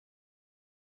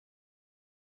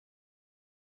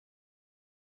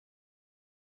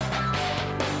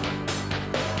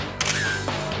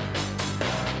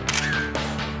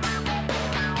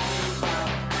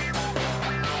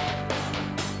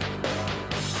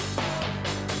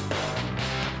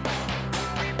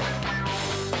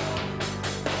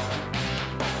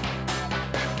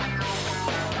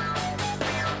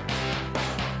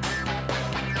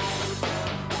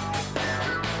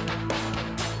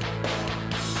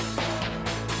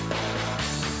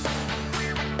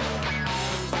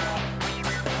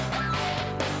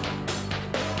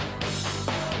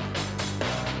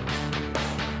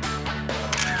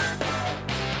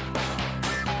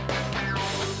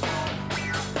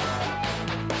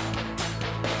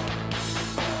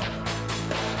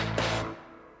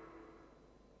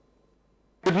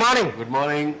Good morning. Good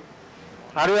morning.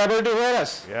 Are you able to hear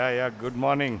us? Yeah, good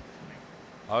morning.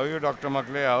 How are you, Dr.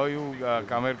 Makhale? How are you,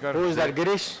 Kamerkar? Who is that,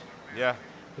 Girish? Yeah.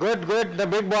 Good. The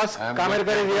big boss,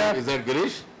 Kamerkar is here. Is that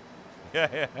Girish?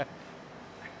 Yeah.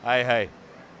 Hi.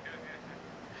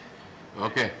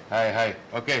 Okay. Hi.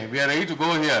 Okay, we are ready to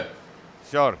go here.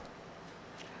 Sure.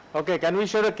 Okay, can we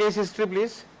show the case history,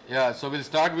 please? Yeah, so we'll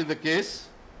start with the case.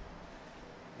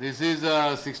 This is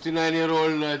a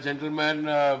 69-year-old gentleman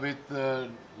with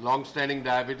long-standing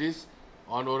diabetes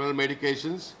on oral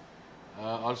medications,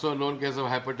 also a known case of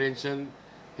hypertension.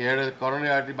 He had a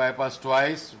coronary artery bypass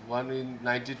twice, one in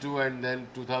 92 and then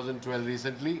 2012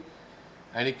 recently.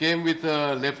 And he came with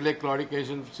left leg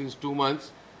claudication since 2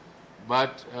 months,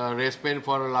 but race pain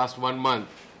for the last 1 month.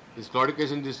 His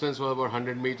claudication distance was about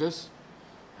 100 meters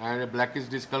and a blackish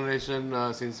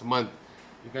discoloration since month.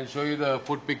 You can show you the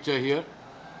foot picture here.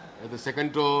 The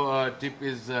second toe tip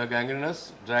is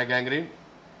gangrenous, dry gangrene.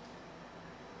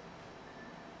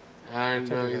 And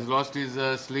he's lost his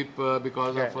sleep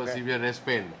because of severe rest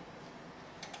pain.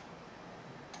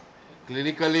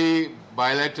 Clinically,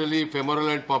 bilaterally, femoral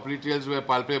and popliteals were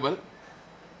palpable,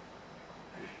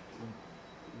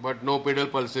 but no pedal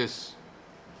pulses.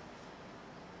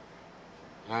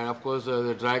 And of course,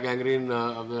 the dry gangrene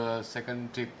of the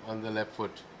second tip on the left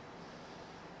foot.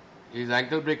 His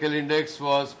ankle brachial index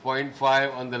was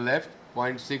 0.5 on the left,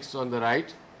 0.6 on the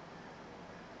right.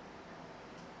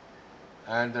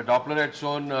 And the Doppler had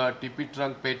shown TP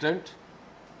trunk patent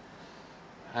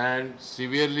and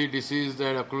severely diseased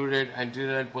and occluded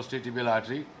anterior and posterior tibial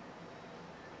artery.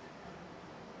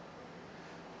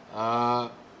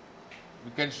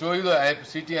 We can show you the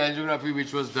CT angiography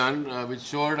which was done, which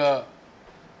showed a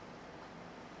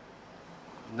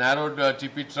narrowed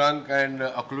TP trunk and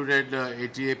occluded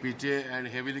ATA, PTA and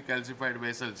heavily calcified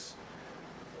vessels.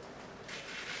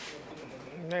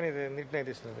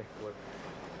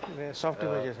 Soft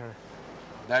images.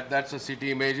 That's the CT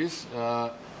images.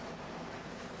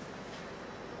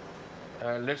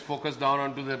 Let's focus down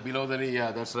onto the below the knee.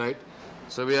 Yeah, that's right.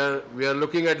 So we are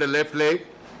looking at the left leg.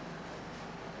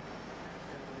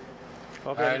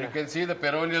 Okay. And you can see the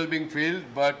peroneal being filled,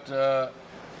 but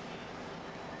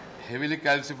heavily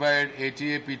calcified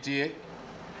ATA, PTA,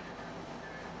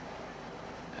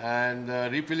 and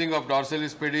refilling of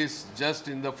dorsalis pedis just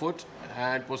in the foot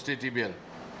and posterior tibial.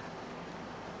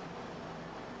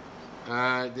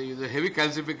 There is a heavy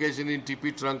calcification in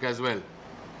TP trunk as well.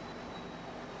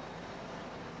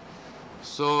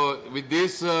 So with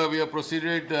this, we have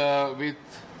proceeded with.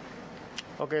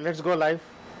 Okay, let's go live.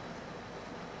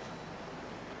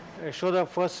 Show the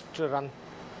first run.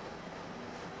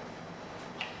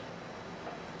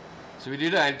 So we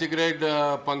did an antegrade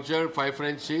puncture, 5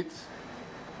 French sheaths,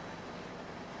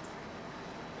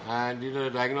 and did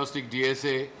a diagnostic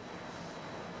DSA.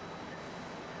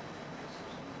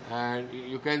 And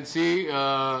you can see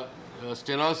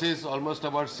stenosis almost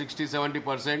about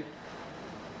 60-70%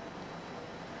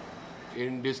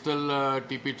 in distal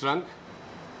TP trunk.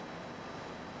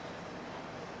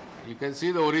 You can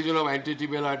see the origin of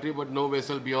antitibial artery, but no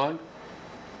vessel beyond.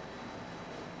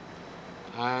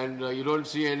 And you don't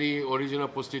see any origin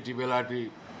of posterior tibial artery.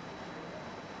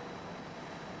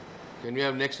 Can we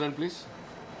have next one, please?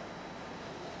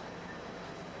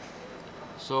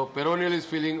 So peroneal is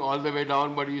filling all the way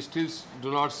down, but you still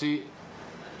do not see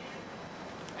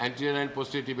anterior and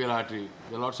posterior tibial artery.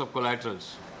 There are lots of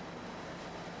collaterals.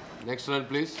 Next one,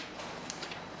 please.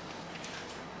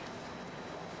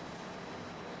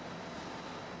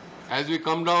 As we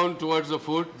come down towards the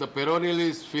foot, the peroneal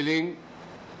is filling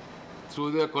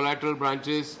through the collateral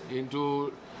branches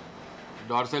into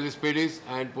dorsalis pedis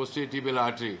and posterior tibial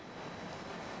artery.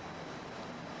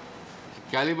 The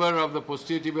caliber of the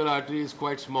posterior tibial artery is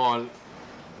quite small,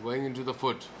 going into the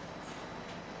foot.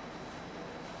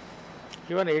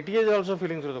 Even ATA is also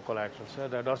filling through the collaterals.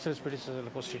 The dorsalis pedis is the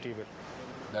posterior tibial.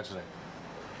 That's right.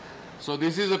 So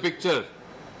this is a picture.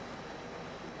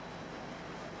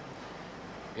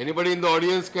 Anybody in the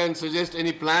audience can suggest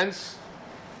any plans?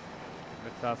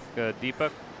 Let's ask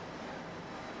Deepak.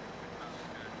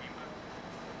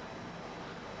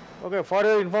 Okay, for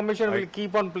your information, we'll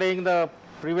keep on playing the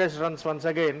previous runs once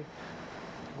again.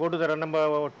 Go to the run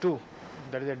number 2,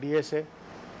 that is a DSA.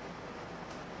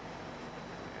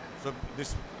 So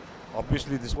this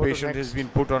patient has been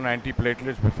put on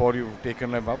antiplatelets before you've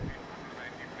taken him up?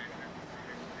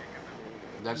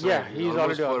 That's yeah, right. he's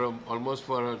already almost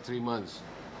for 3 months.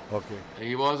 Okay.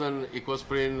 He was on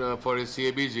ecosprin for his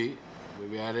CABG.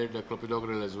 We added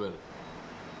clopidogrel as well.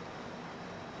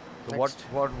 So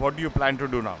what do you plan to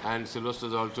do now? And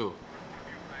silostazole too.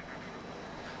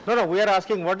 No, we are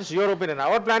asking what is your opinion.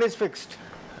 Our plan is fixed.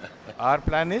 Our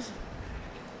plan is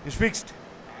fixed.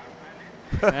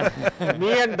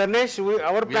 Me and Dhanesh,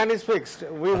 our plan is fixed.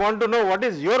 We want to know what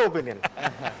is your opinion.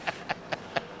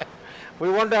 We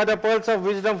want to have the pearls of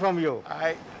wisdom from you.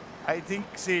 I think,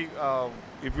 see,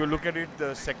 if you look at it,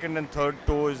 the second and third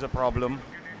toe is a problem.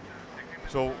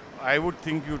 So I would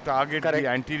think you target Correct. the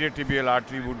anterior tibial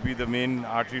artery would be the main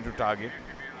artery to target.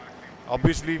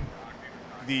 Obviously,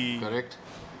 Correct.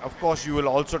 of course, you will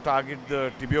also target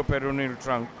the tibioperoneal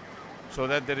trunk so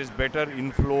that there is better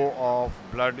inflow of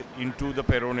blood into the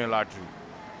peroneal artery.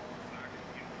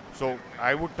 So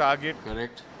I would target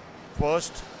Correct.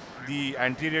 first the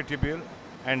anterior tibial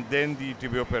and then the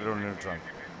tibioperoneal trunk.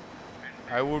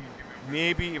 I would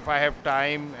maybe, if I have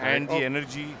time and the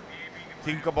energy,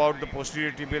 think about the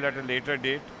posterior tibial at a later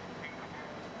date.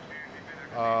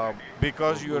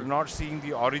 Because you are not seeing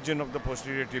the origin of the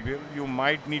posterior tibial, you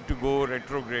might need to go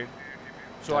retrograde.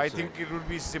 So I think it would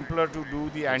be simpler to do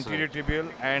the anterior tibial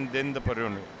and then the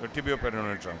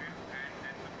tibioperoneal trunk.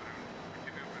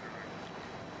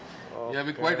 Yeah,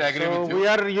 we quite agree So with you. we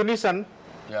are unison.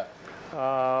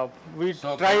 Yeah. We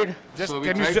So tried. Just So we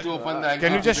can you tried to open the can you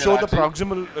anterior just show the artery.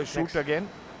 proximal shoot again,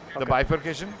 the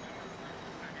bifurcation?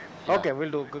 Yeah. Okay,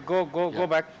 we'll do. Go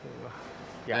back.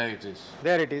 Yeah. There it is.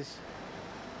 There it is.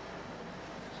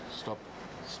 Stop.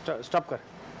 Stop kar.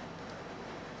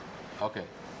 Okay.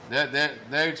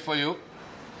 There it's for you.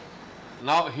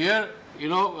 Now here, you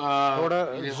know,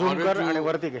 थोड़ा in zoom order कर to- आणि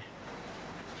वरती घे.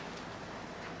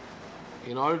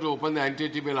 in order to open the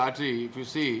anterior tibial artery, if you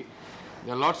see,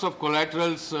 there are lots of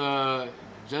collaterals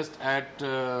just at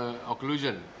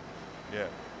occlusion. Yeah.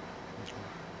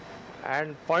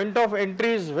 And point of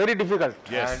entry is very difficult.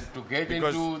 Yes. And to get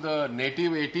Because- into the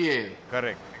native ATA,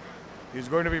 Correct. It's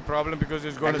going to be problem because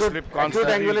it's going to Acute, slip acute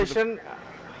constantly angulation.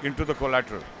 into the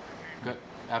collateral.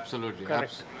 absolutely,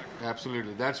 Correct.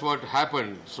 absolutely. That's what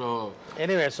happened. So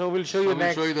Anyway, so we'll show So you we'll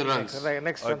next. show you the runs.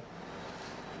 Next one.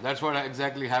 that's what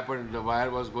exactly happened. The wire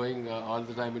was going all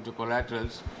the time into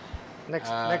collaterals. Next.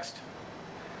 ATA.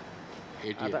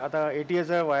 आता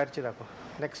ATA वायरची दाखव.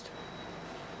 Next.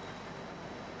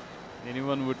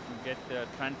 Anyone would get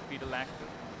transpedal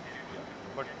access?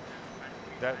 But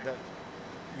that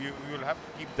you'll have to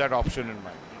keep that option in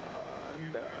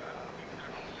mind.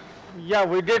 Yeah,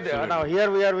 we did. Now here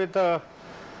we are with.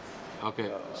 Okay.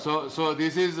 So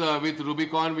this is with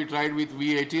Rubicon. We tried with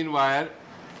V18 wire,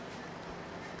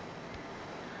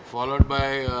 followed by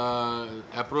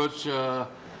approach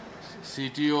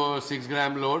CTO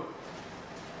 6-gram load.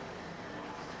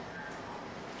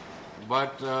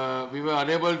 But we were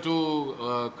unable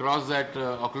to cross that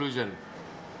occlusion.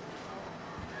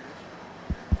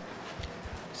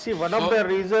 See, one of the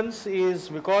reasons is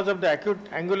because of the acute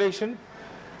angulation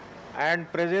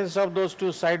and presence of those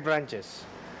two side branches.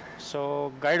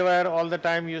 So guide wire all the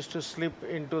time used to slip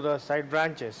into the side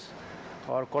branches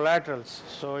or collaterals.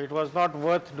 So it was not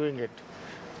worth doing it.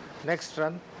 Next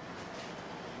run.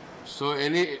 So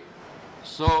any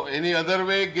other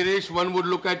way, Girish, one would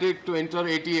look at it to enter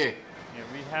ATA. Yeah,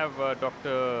 we have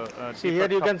Dr. See here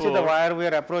you can see the wire we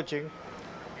are approaching.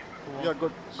 Yeah,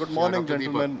 good morning, Dr. Deepak.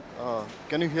 gentlemen.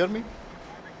 Can you hear me?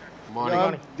 Morning. Yeah,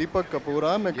 I'm Deepak Kapoor.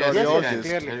 I'm a Yes, cardiologist.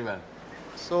 clearly. very well.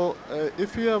 So,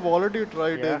 if you have already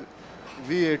tried Yeah. a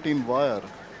V18 wire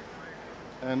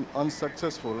and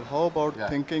unsuccessful, how about Yeah.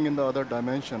 thinking in the other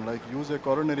dimension, like use a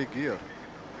coronary gear?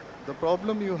 The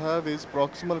problem you have is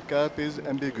proximal cap is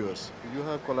ambiguous. You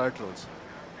have collaterals.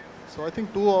 So I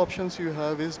think two options you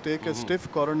have is take a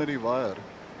stiff coronary wire,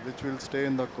 which will stay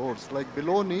in the course. Like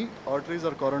below knee, arteries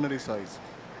are coronary size.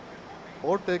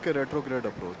 Or take a retrograde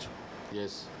approach.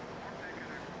 Yes.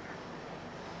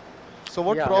 So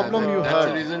what Yeah, problem you That's the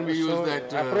have? reason we use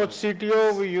that. Approach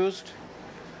CTO we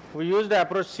used the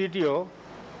approach CTO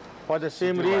for the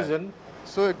same CTO wire. reason,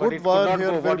 So a but good it could wire not here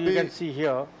go will what you be can see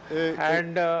here. a-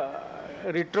 And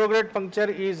retrograde puncture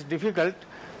is difficult.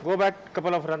 Go back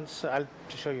couple of runs, I'll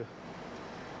show you.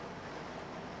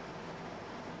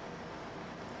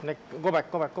 Go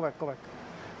back.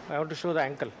 I want to show the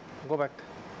ankle. Go back.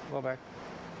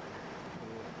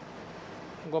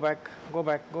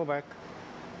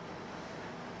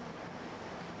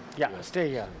 Yeah, stay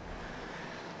here.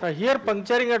 Now here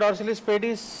puncturing a dorsalis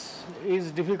pedis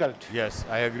is difficult. Yes,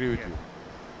 I agree with you.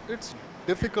 It's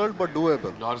difficult but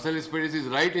doable. Dorsalis pedis is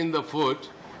right in the foot.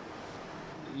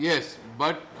 Yes,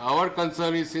 but our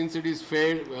concern is since it is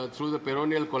fed through the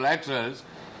peroneal collaterals,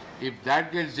 if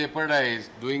that gets jeopardized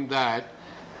doing that,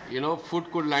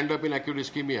 foot could land up in acute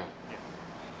ischemia.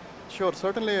 Sure,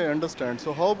 certainly I understand.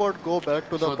 So how about go back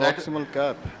to the So that- proximal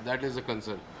cap That is a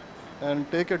concern. and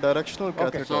take a directional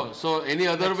catheter? So any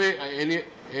other way,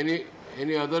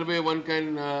 any other way one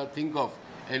can think of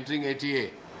entering ATA?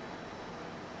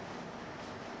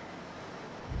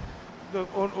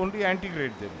 Only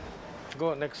antegrade then.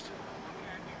 Go next.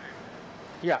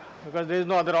 Yeah, because there is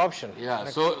no other option. Yeah,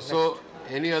 Next, so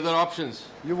any other options?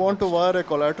 You want to wire a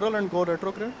collateral and go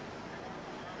retrograde?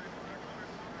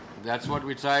 That's what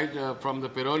we tried from the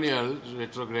peroneal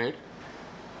retrograde.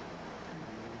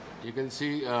 You can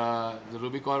see the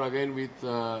Rubicon again with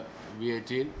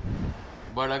V18.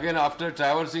 But again, after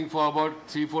traversing for about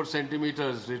 3-4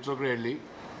 centimeters retrogradely,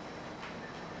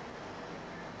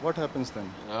 What happens then?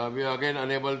 we are again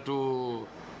unable to.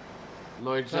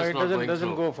 No, it's No, just it not going doesn't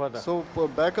through. go further. So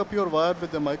back up your wire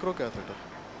with the microcatheter.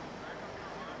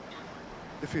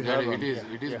 If you Yeah, have one.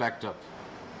 it is backed up.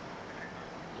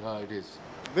 It is.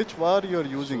 Which wire you are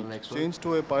using? next one. Change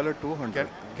to a Pilot 200.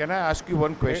 Can I ask you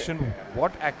one question?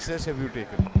 What access have you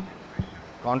taken?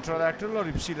 Contralateral or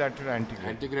ipsilateral antegrade?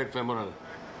 Antegrade femoral.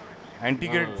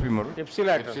 Antegrade femoral.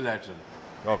 Ipsilateral. Ipsilateral.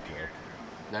 Okay.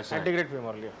 That's right. Antegrade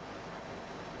femoral, yeah.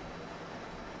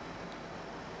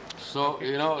 So,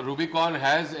 you know, Rubicon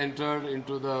has entered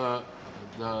into the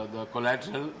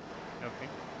collateral. Okay.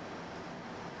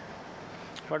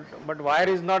 But wire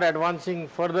is not advancing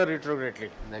further retrogradely.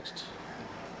 Next.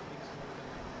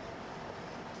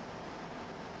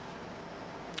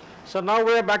 So now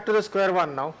we are back to the square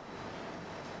one now.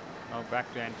 Now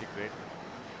back to antegrade.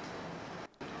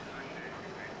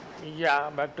 Yeah,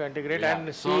 back to antegrade Yeah.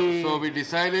 and So see. we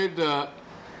decided,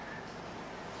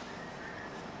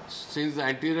 since the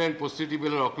anterior and posterior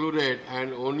tibial occluded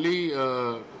and only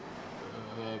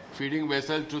feeding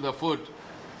vessel to the foot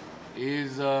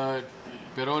is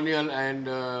peroneal and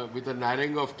with a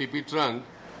narrowing of TP trunk,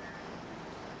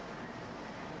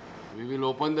 we will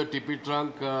open the TP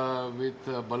trunk with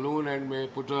a balloon and may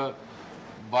put a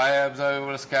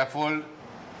bioabsorbable scaffold,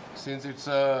 since it's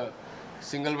a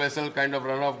single vessel kind of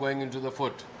runoff going into the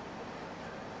foot.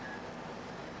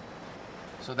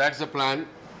 So that's the plan.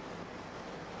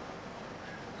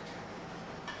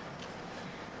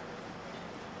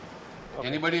 Okay.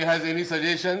 Anybody has any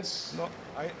suggestions? No,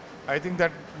 I think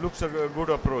that looks a good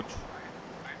approach.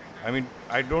 I mean,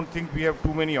 I don't think we have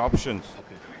too many options.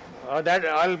 That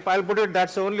I'll put it.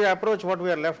 That's the only approach what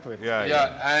we are left with.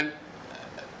 Yeah, and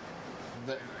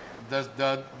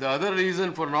the other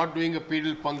reason for not doing a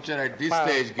pedal puncture at this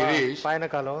stage, Girish,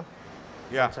 Painakalo.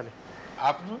 Yeah.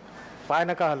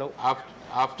 Painakalo.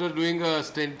 after doing a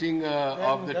stenting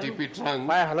of the TP trunk,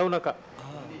 Pai halonaka.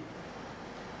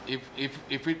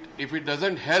 if it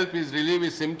doesn't help his relieve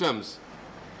his symptoms,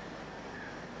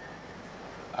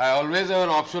 I always have an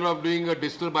option of doing a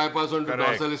distal bypass onto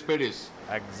Correct. dorsalis pedis.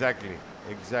 Exactly.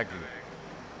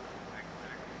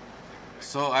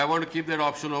 So I want to keep that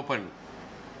option open.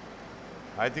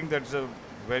 I think that's a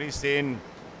very sane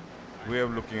way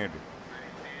of looking at it.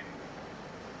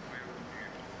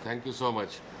 Thank you so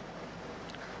much.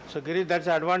 So Girish, that's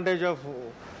the advantage of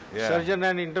surgeon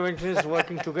and interventionist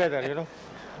working together, you know.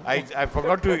 I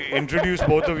forgot to introduce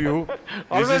both of you.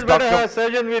 Always This is better have a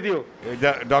surgeon with you.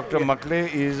 Dr.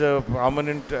 Makhale is a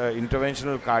prominent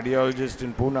interventional cardiologist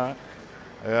in Pune.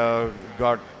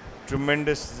 Got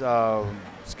tremendous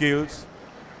skills.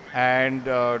 And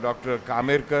Dr.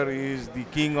 Kamerkar is the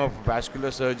king of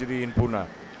vascular surgery in Pune.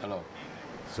 Hello.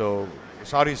 So,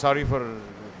 sorry for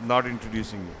not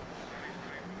introducing you.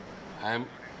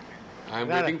 I'm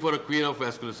waiting for a queen of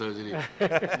vascular surgery.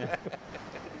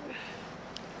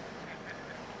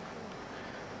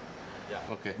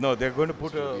 Okay. No, they're going to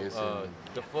put yes,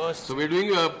 the first So we're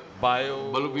doing a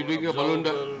bio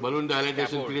balloon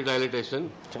dilatation,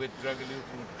 pre-dilatation. with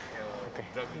drug-eluting. Okay.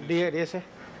 DSA.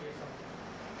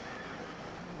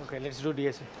 Okay, let's do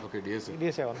DSA. Okay, DSA.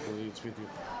 DSA on. It's with you.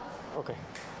 Okay.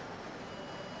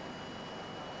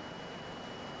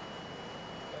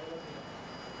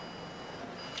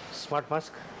 Smart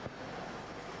mask.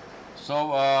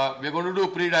 So we're going to do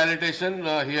pre-dilatation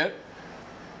here.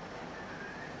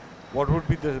 What would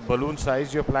be the balloon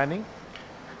size you're planning?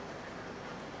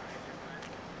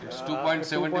 It's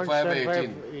 2.75 by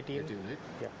 18. 18. Right?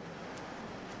 Yeah.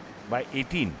 By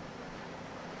 18.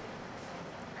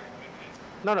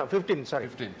 No, 15, sorry.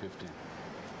 15.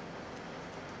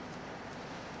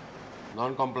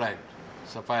 Non-compliant.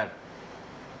 Sapphire.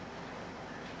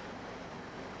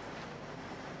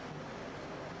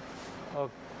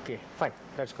 Okay, fine.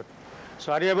 That's good.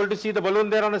 So are you able to see the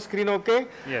balloon there on the screen, okay?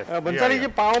 Yes. Bansali ji,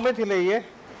 पाँव में थिले ये.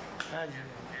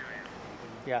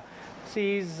 Yeah.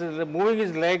 See, he's moving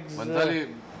his legs. Bansali,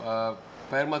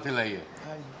 पैर मत हिलाइए.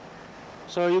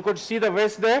 So you could see the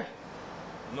waist there.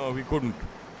 No, we couldn't.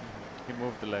 He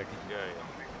moved the leg.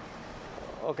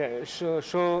 Okay,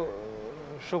 show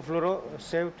fluoro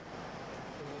saved.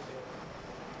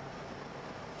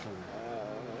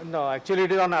 No, actually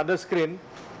it is on other screen.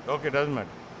 Okay, doesn't matter.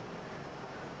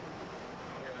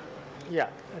 Yeah.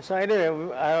 So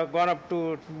anyway, I have gone up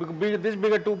to this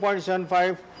bigger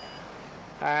 2.75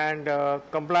 and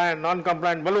compliant,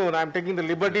 non-compliant balloon. I am taking the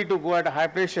liberty to go at a high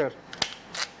pressure.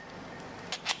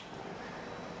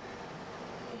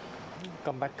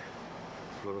 Come back.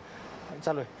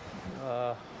 Chalo.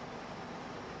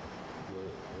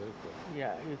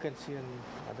 Yeah, you can see on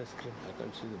other screen. I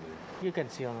can't see the mirror. You can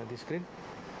see on the screen.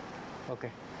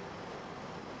 Okay.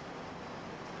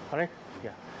 All right.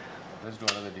 Yeah. Let's do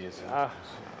another DSA.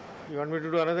 You want me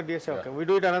to do another DSA? Okay. We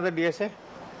do it another DSA.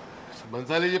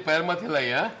 Bhansali जी पैर मत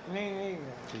हिलाइए हाँ?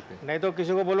 नहीं तो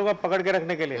किसी को बोलूँगा पकड़ के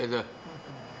रखने के लिए. ऐसा.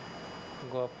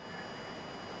 Go up.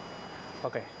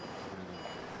 Okay.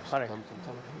 All right.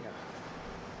 Yeah.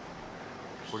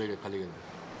 पुढे घे, खाली घे.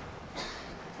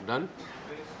 Done?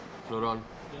 Floor on.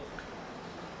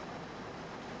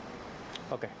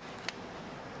 Okay.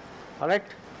 All right.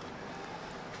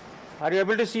 Are you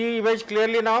able to see image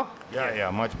clearly now?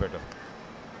 Yeah, much better.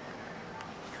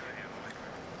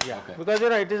 Yeah. Okay. Because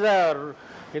it is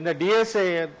in the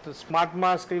DSA, the smart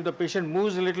mask, if the patient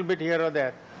moves a little bit here or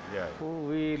there, Yeah.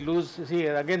 we lose. See,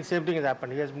 again, same thing has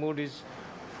happened. He has moved his.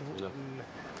 No.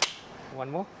 One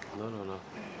more. No.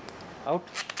 Out.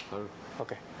 Her.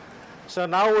 Okay. So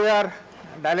now we are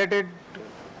dilated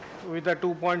with a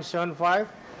 2.75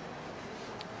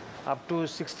 up to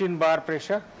 16 bar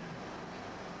pressure.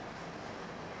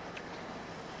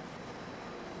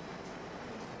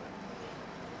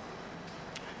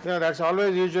 That's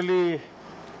always usually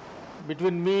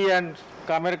between me and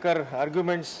Kamerkar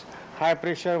arguments, high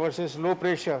pressure versus low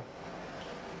pressure.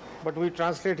 But we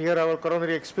translate here our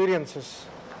coronary experiences,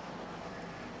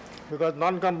 because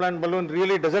non-compliant balloon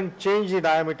really doesn't change the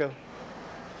diameter.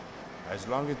 As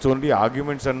long as it's only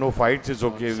arguments and no fights, it's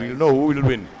okay. We'll know who will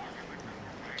win.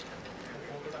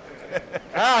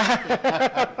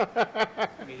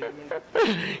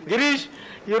 Girish,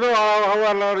 you know how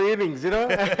are our innings,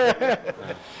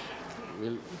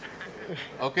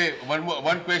 Okay,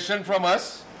 one question from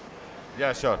us.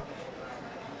 Yeah, sure.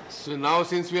 So now,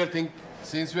 since we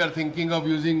are thinking of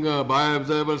using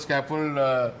bioabsorbable scaffold,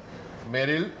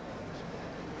 Meril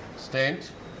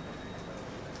stent,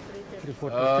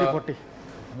 340.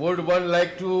 would one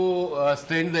like to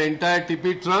stent the entire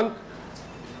TP trunk,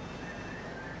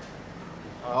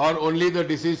 or only the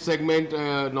disease segment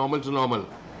normal to normal?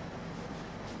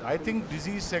 I think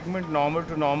disease segment normal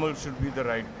to normal should be the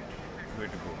right way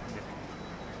to go.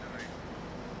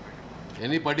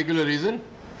 Any particular reason?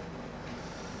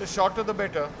 The shorter the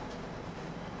better.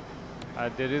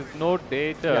 There is no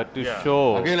data to Yeah.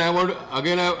 show Again,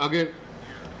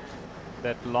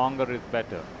 that longer is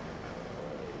better.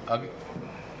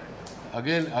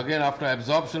 Again, after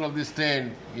absorption of the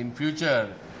stent in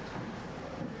future,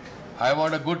 I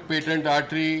want a good patent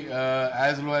artery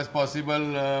as low as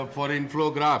possible for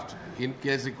inflow graft in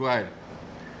case required.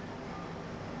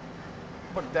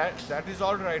 But that is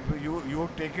all right. You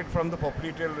take it from the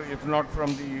popliteal, if not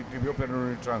from the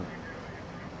tibioperoneal trunk.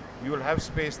 You will have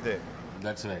space there.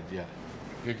 That's right, yeah.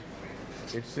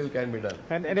 It still can be done.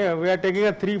 And anyway, we are taking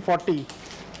a 340.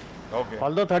 Okay.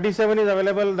 Although 37 is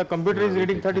available, the computer is we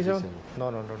reading take 37. 37.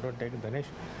 No, don't take it, Dhanesh.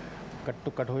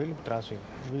 Cut hoil, tras hoil.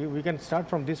 We can start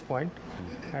from this point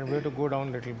and we have to go down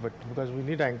a little bit because we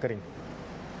need anchoring.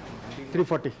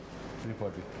 340.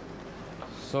 340.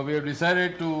 So we have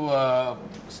decided to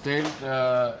stent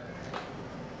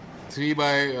 3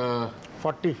 by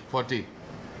 40. 40.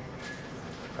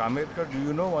 Kamerkar, do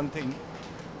you know one thing?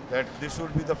 That this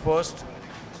would be the first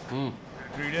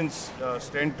credence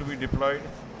stent to be deployed.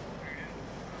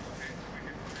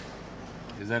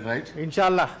 Is that right?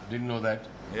 Inshallah. Didn't know that.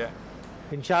 Yeah.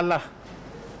 Inshallah.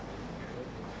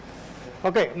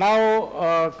 Okay, now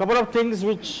a couple of things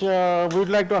which we would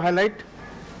like to highlight.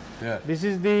 Yeah. This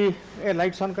is the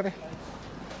lights on kare.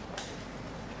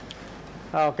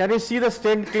 Can you see the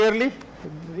stent clearly?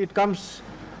 It comes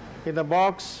in the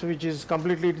box, which is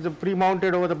completely, it is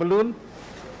pre-mounted over the balloon.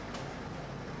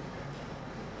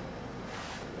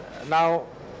 Now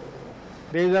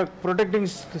there is a protecting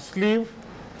sleeve.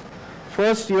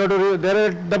 First you have to there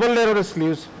are double layer of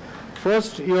sleeves.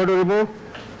 First you have to remove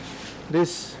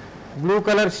this blue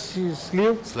color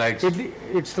sleeve. Slides.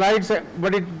 It slides,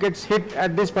 but it gets hit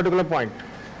at this particular point.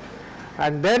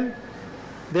 And then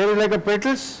there is like a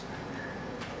petals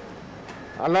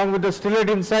along with the stellate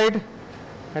inside,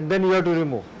 and then you have to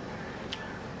remove.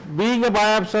 Being a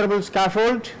bioabsorbable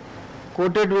scaffold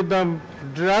coated with the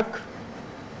drug,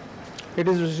 it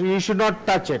is, you should not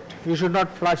touch it, you should not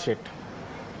flush it.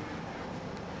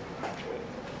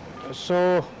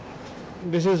 So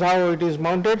this is how it is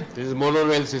mounted. This is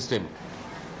monorail system.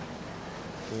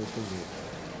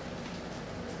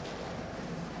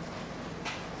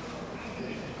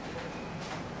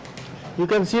 You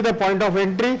can see the point of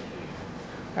entry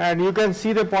and you can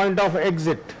see the point of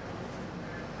exit.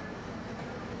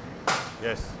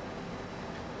 Yes.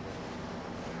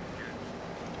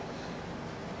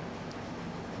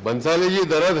 Bhansali जी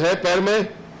दर्द है पैर में?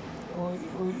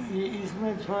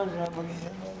 इसमें थोड़ा सा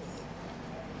position है।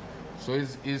 So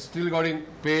he's still getting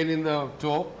pain in the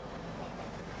toe.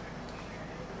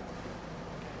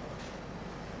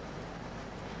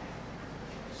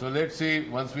 So let's see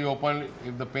once we open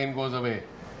if the pain goes away.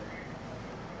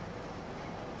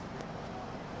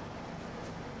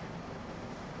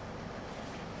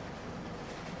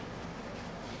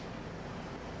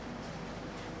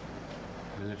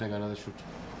 Will it take another shoot?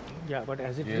 Yeah, but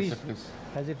has it Yes, reached? sir, please.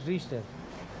 Has it reached there?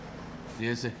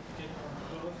 Yes, sir.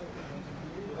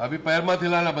 अभी पैर मत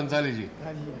हिलाना बंसाली जी.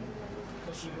 हाँ जी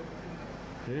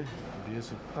Yes,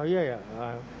 sir. Oh, yeah.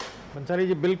 Bhansali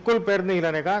जी बिल्कुल पैर नहीं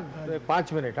हिलाने का.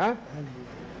 5 मिनट. हाँ. हाँ जी।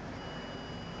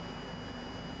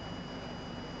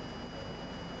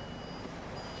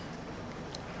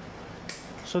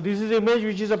 So this is image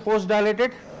which is a post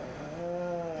dilated.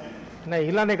 नहीं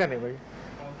हिलाने का नहीं भाई.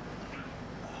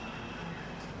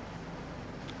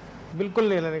 बिल्कुल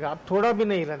नहीं हिलाने का. आप थोड़ा भी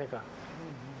नहीं हिलाने का.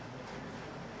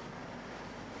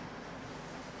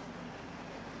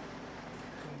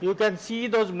 You can see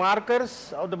those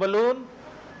markers of the balloon.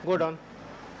 Go down.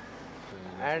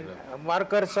 And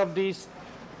markers of this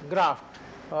graft,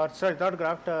 or sorry, not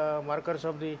graft, markers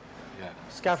of the Yeah.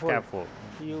 scaffold. Scaffold.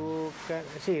 You can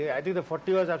see, I think the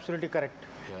 40 was absolutely correct.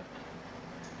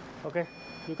 Yeah. Okay,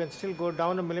 you can still go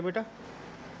down a millimeter.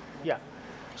 Yeah.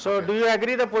 So, do you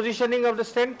agree the positioning of the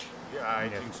stent? Yeah, I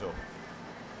think so.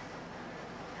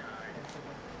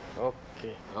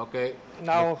 Okay. Okay.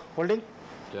 Now holding.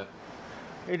 Yeah.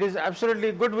 It is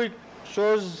absolutely good. Which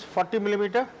shows 40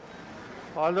 millimeter,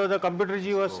 although the computer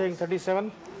G was saying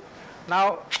 37.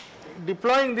 Now,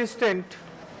 deploying this stent,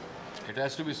 It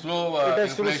has to be slow it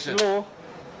has to be inflation. slow.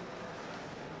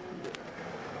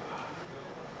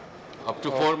 Up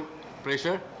to 4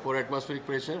 pressure, 4 atmospheric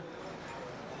pressure.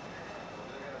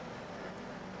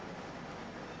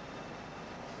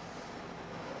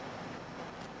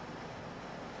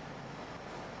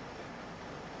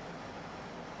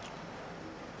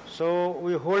 So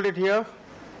we hold it here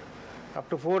up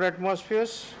to 4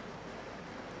 atmospheres,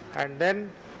 and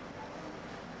then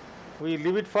we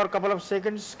leave it for a couple of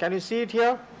seconds. Can you see it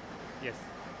here? Yes.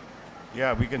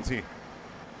 Yeah, we can see.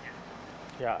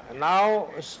 Yeah. Now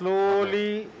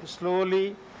slowly,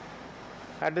 slowly.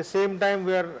 At the same time,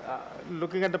 we are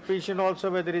looking at the patient also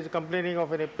whether he is complaining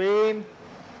of any pain.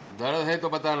 दर्द है तो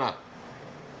बताना.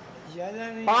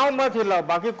 ज़्यादा नहीं। पाँव मत हिलाओ,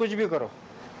 बाकी कुछ भी करो.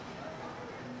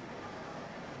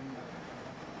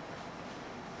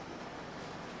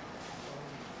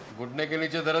 घुटने के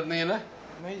नीचे दर्द नहीं है ना?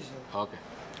 नहीं sir. Okay.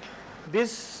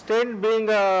 This stent being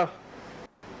a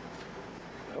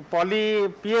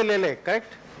PLLA,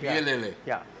 correct? PLLA.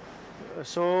 Yeah.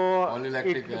 So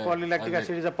Polylactic, polylactic acid.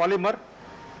 acid is a polymer.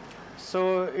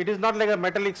 So it is not like a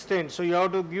metallic stent. So you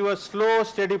have to give a slow,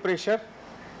 steady pressure.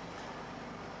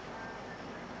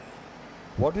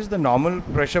 What is the normal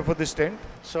pressure for this stent?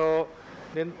 So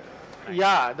then,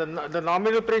 yeah, the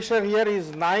nominal pressure here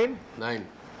is 9. 9.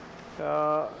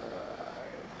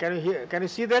 Can you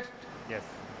see that? Yes.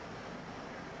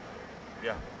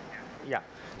 Yeah. Yeah.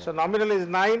 So nominal is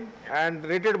 9 and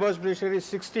rated burst pressure is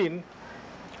 16.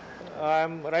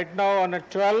 I'm right now on a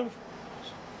 12.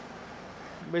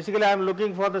 Basically, I'm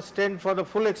looking for the stent for the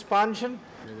full expansion.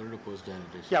 We're going to do post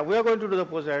dilatation. Yeah, we are going to do the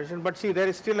post dilation, but see, there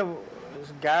is still a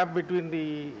gap between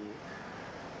the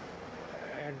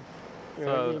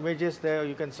So- images there.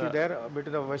 You can see there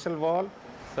between the vessel wall.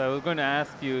 So I was going to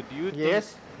ask you,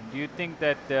 Yes. do you think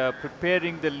that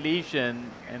preparing the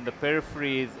lesion in the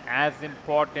periphery is as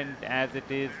important as it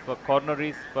is for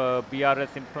coronaries for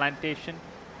BRS implantation,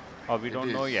 or we It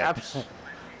don't know is. yet?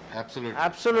 Absolutely.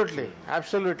 Absolutely.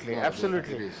 No,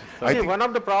 Absolutely. it is. I See, think- one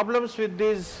of the problems with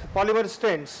these polymer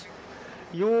stents,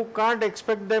 you can't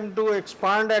expect them to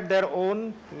expand at their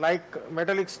own like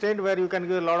metallic stent where you can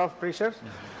give a lot of pressure.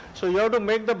 So you have to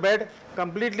make the bed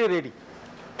completely ready.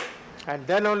 And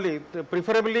then only,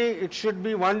 preferably it should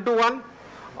be 1:1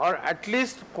 or at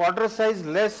least quarter size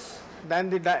less than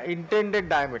the intended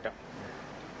diameter.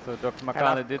 So Dr. And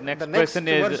Makhale, the next the question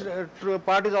is, true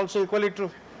part is also equally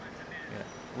true.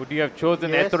 would you have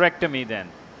chosen Yes. atherectomy then,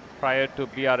 prior to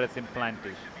BRS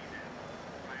implantation?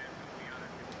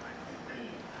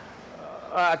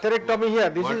 atherectomy here.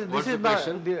 This What's is the not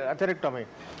question? the atherectomy,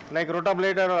 like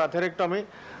rotablator or atherectomy.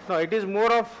 No, it is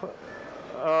more of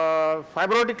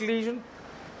fibrotic lesion.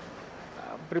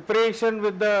 Preparation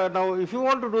with the, now if you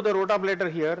want to do the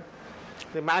rotablator here,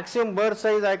 the maximum burst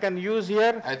size I can use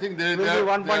here I think will be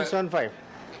 1.75.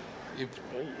 If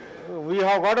We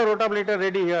have got a rotablator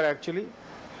ready here actually,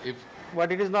 if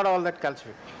but it is not all that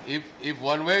calcific. if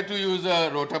one way to use a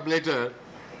rotablator,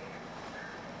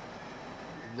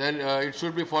 then it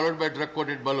should be followed by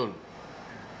drug-coated balloon.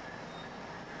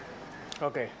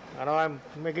 Okay, and now I am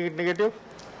making it negative.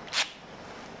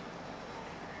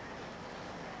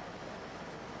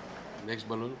 Next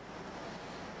balloon.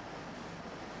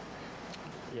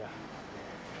 Yeah.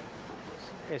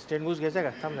 Stent boost घ्यायचा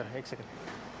का? थांब जरा, एक second.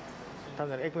 थांब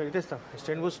जरा, एक minute, इथेच थांब.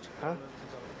 Stent boost, huh?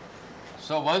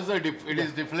 So once it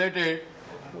is deflated,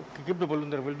 Keep the balloon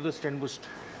there. We'll do the stent boost.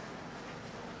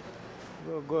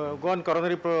 Go on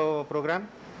coronary program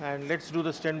and let's do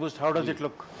the stent boost. How does it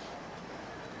look?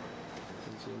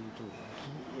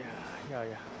 Yeah.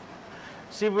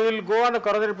 See, we will go on a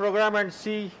coronary program and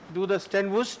see, do the stent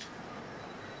boost.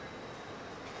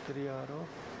 3 RO.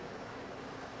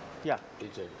 Yeah.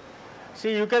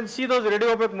 See, you can see those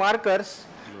radiopaque markers.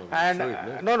 And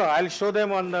no, I'll show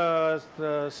them on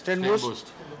the stent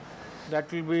boost.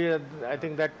 That will be, I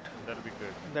think that will be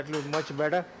good. That will be much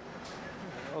better.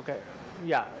 Okay.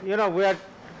 Yeah. You know, we are,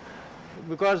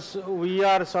 because we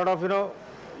are sort of, you know,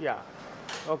 yeah.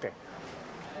 Okay.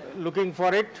 Looking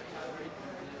for it.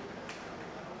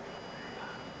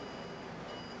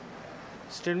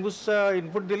 Stent boost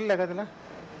input दिली लगा था ना?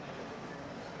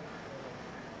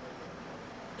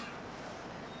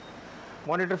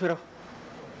 Monitor फिरो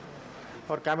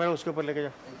और camera उसके ऊपर लेके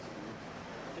जाओ.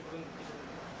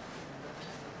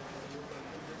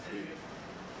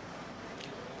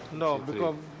 No,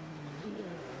 because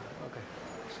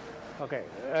okay.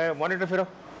 Monitor फिरो.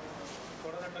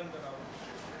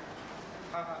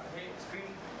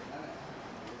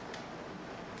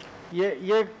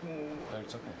 ये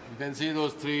that's okay. You can see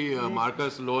those three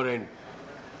markers lower end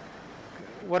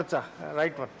वरचा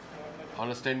right one. on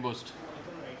a stent boost.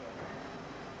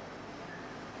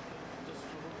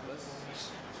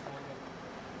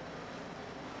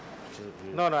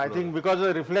 No, I think because of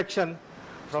the reflection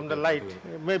from the light,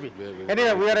 maybe.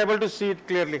 Anyway, we are able to see it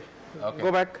clearly. Okay.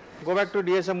 Go back to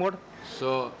DSM mode.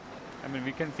 So, I mean,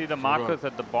 we can see the markers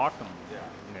at the bottom.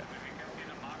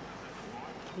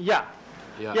 Yeah.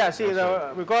 See,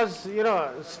 because you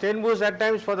know, stent boost at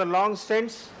times for the long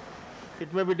stents,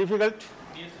 it may be difficult.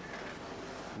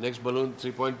 next balloon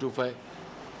 3.25.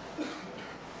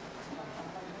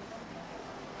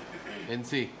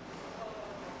 NC.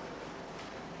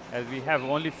 As we have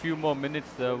only few more minutes,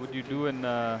 would you do an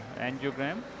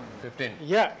angiogram? 15.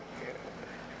 Yeah.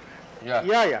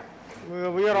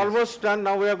 We are almost done.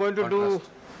 Now we are going to do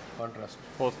Contrast.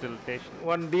 Post-dilatation.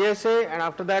 one DSA, and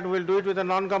after that we'll do it with a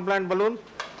non-compliant balloon.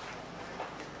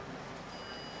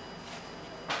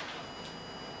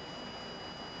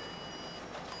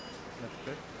 That's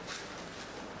good.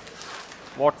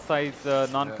 What size So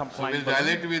non-compliant we'll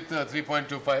balloon? dilate with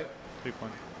 3.25.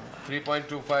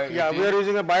 3.25. Yeah, we are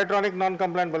using a biotronic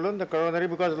non-compliant balloon, the coronary,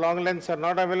 because long lengths are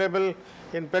not available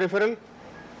in peripheral.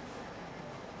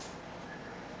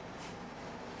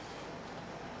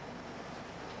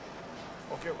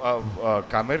 Okay,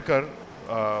 Kamerkar,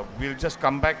 we'll just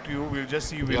come back to you. We'll just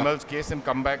see Vimal's case and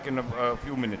come back in a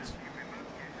few minutes.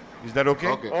 Is that okay?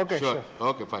 Okay, sure.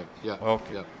 Okay, fine. Yeah.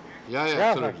 Okay. Yeah,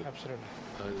 Absolutely.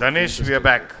 Danesh, we are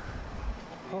back.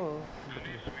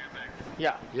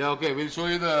 Yeah. Yeah, okay. We'll show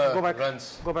you the Go back.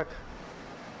 runs. Go back.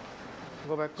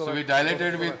 So we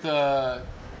dilated with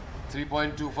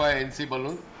 3.25 NC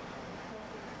balloon.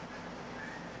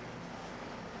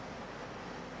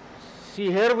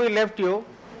 See, here we left you.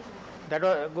 That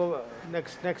was, go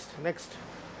next.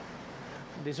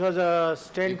 This was a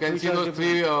stent. You can which see was those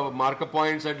three marker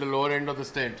points at the lower end of the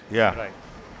stent. Yeah. Right.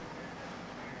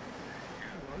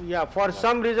 Yeah, for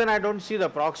some reason I don't see the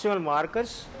proximal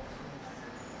markers.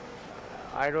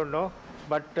 I don't know,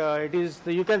 but it is.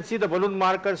 You can see the balloon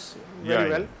markers very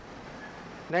well.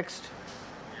 Next,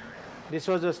 this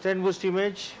was a stent boost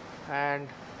image, and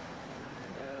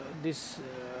this.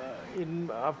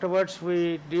 Afterwards,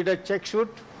 we did a check shoot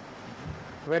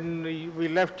when we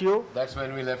left you. That's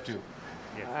when we left you.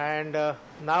 Yes. And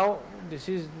now this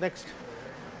is next.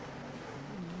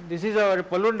 This is our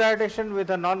balloon dilatation with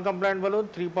a non-compliant balloon,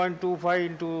 3.25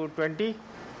 into 20.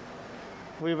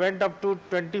 We went up to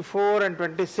 24 and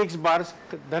 26 bars.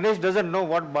 Dhanesh doesn't know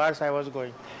what bars I was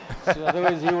going. So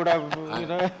otherwise he would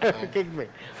have, kicked me.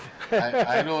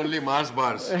 I know only Mars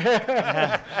bars.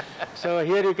 So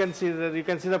here you can see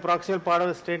the proximal part of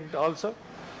the stent also.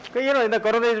 Okay, you know, in the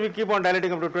coronaries we keep on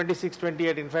dilating up to 26,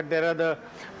 28. In fact, there are the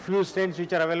few stents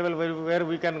which are available where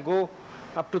we can go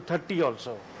up to 30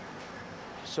 also.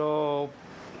 So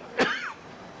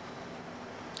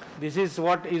this is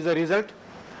what is the result.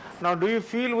 Now, do you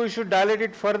feel we should dilate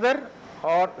it further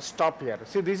or stop here?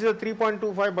 See, this is a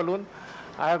 3.25 balloon.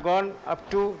 I have gone up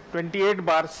to 28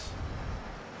 bars.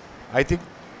 I think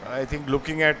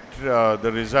looking at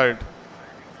the result,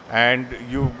 and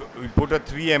you put a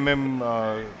 3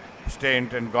 mm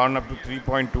stent and gone up to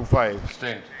 3.25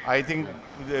 Stent. I think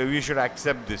we should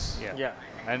accept this. Yeah.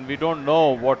 And we don't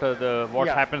know what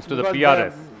Yeah, happens to the because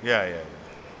BRS. Yeah.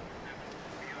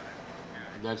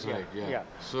 That's right, yeah. Yeah.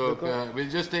 So we'll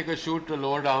just take a shoot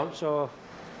lower down. So,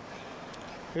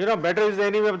 you know, better is the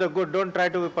enemy of the good. Don't try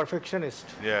to be perfectionist.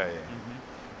 Yeah.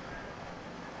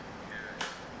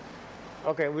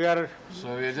 Okay, we are.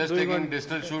 So we're just Doing taking one-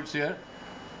 distal shoots here.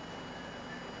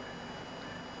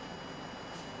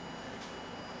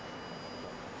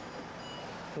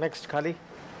 Next, Khali.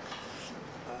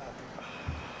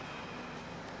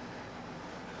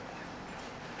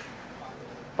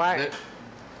 There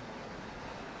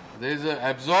is an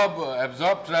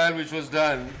absorb trial which was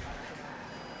done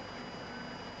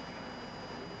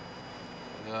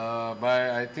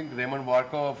by, I think, Raymond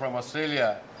Warko from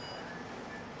Australia.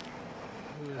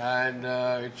 And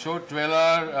it showed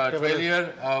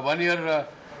 1 year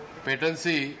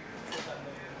patency,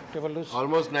 Table loose.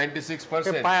 almost Okay,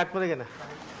 96%. पाय आतमध्ये घे ना.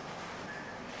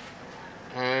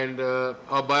 And a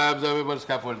bioabsorbable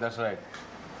scaffold, that's right.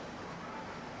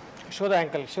 Show the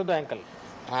ankle. Show the ankle.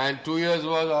 And 2 years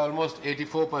was almost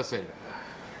 84%.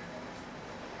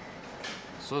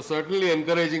 So certainly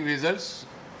encouraging results.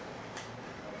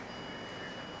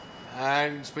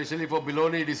 And especially for below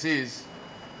knee disease,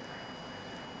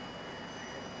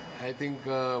 I think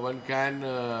one can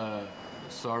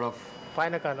sort of पाय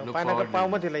नका लो. Look पाय नका forward pav to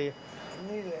मत हिलाइए.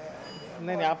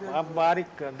 नहीं आप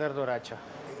बारीक दर्द हो रहा है. अच्छा.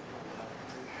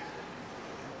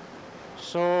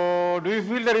 So do you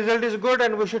feel the result is good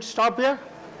and we should stop here?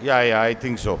 Yeah, I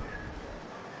think so.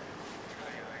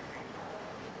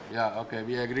 Yeah, okay,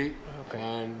 we agree.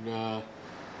 And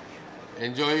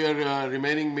enjoy your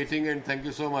remaining meeting and thank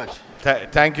you so much.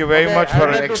 Thank you very Okay, much I for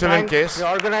would an like to excellent thank case. the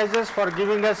organizers for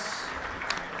giving us.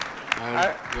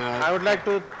 And, I would like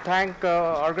to thank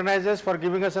organizers for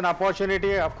giving us an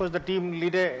opportunity. Of course, the team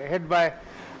head by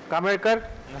Kamerkar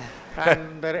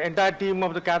and the entire team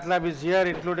of the cath lab is here,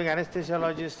 including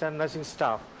anesthesiologists and nursing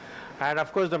staff. And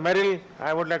of course, the Meril,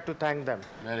 I would like to thank them.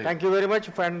 Meril. Thank you very much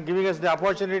for giving us the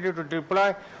opportunity to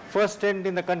deploy first stent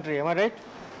in the country. Am I right?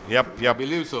 Yep. I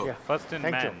believe so. Yeah. First in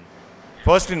Thank man. you.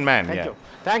 First in man. Thank Yeah. you.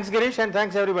 Thanks, Girish, and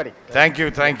thanks everybody. Thank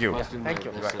you. First in Thank mind,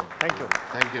 you. that's right. Thank you.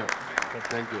 Thank you.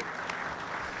 Thank you.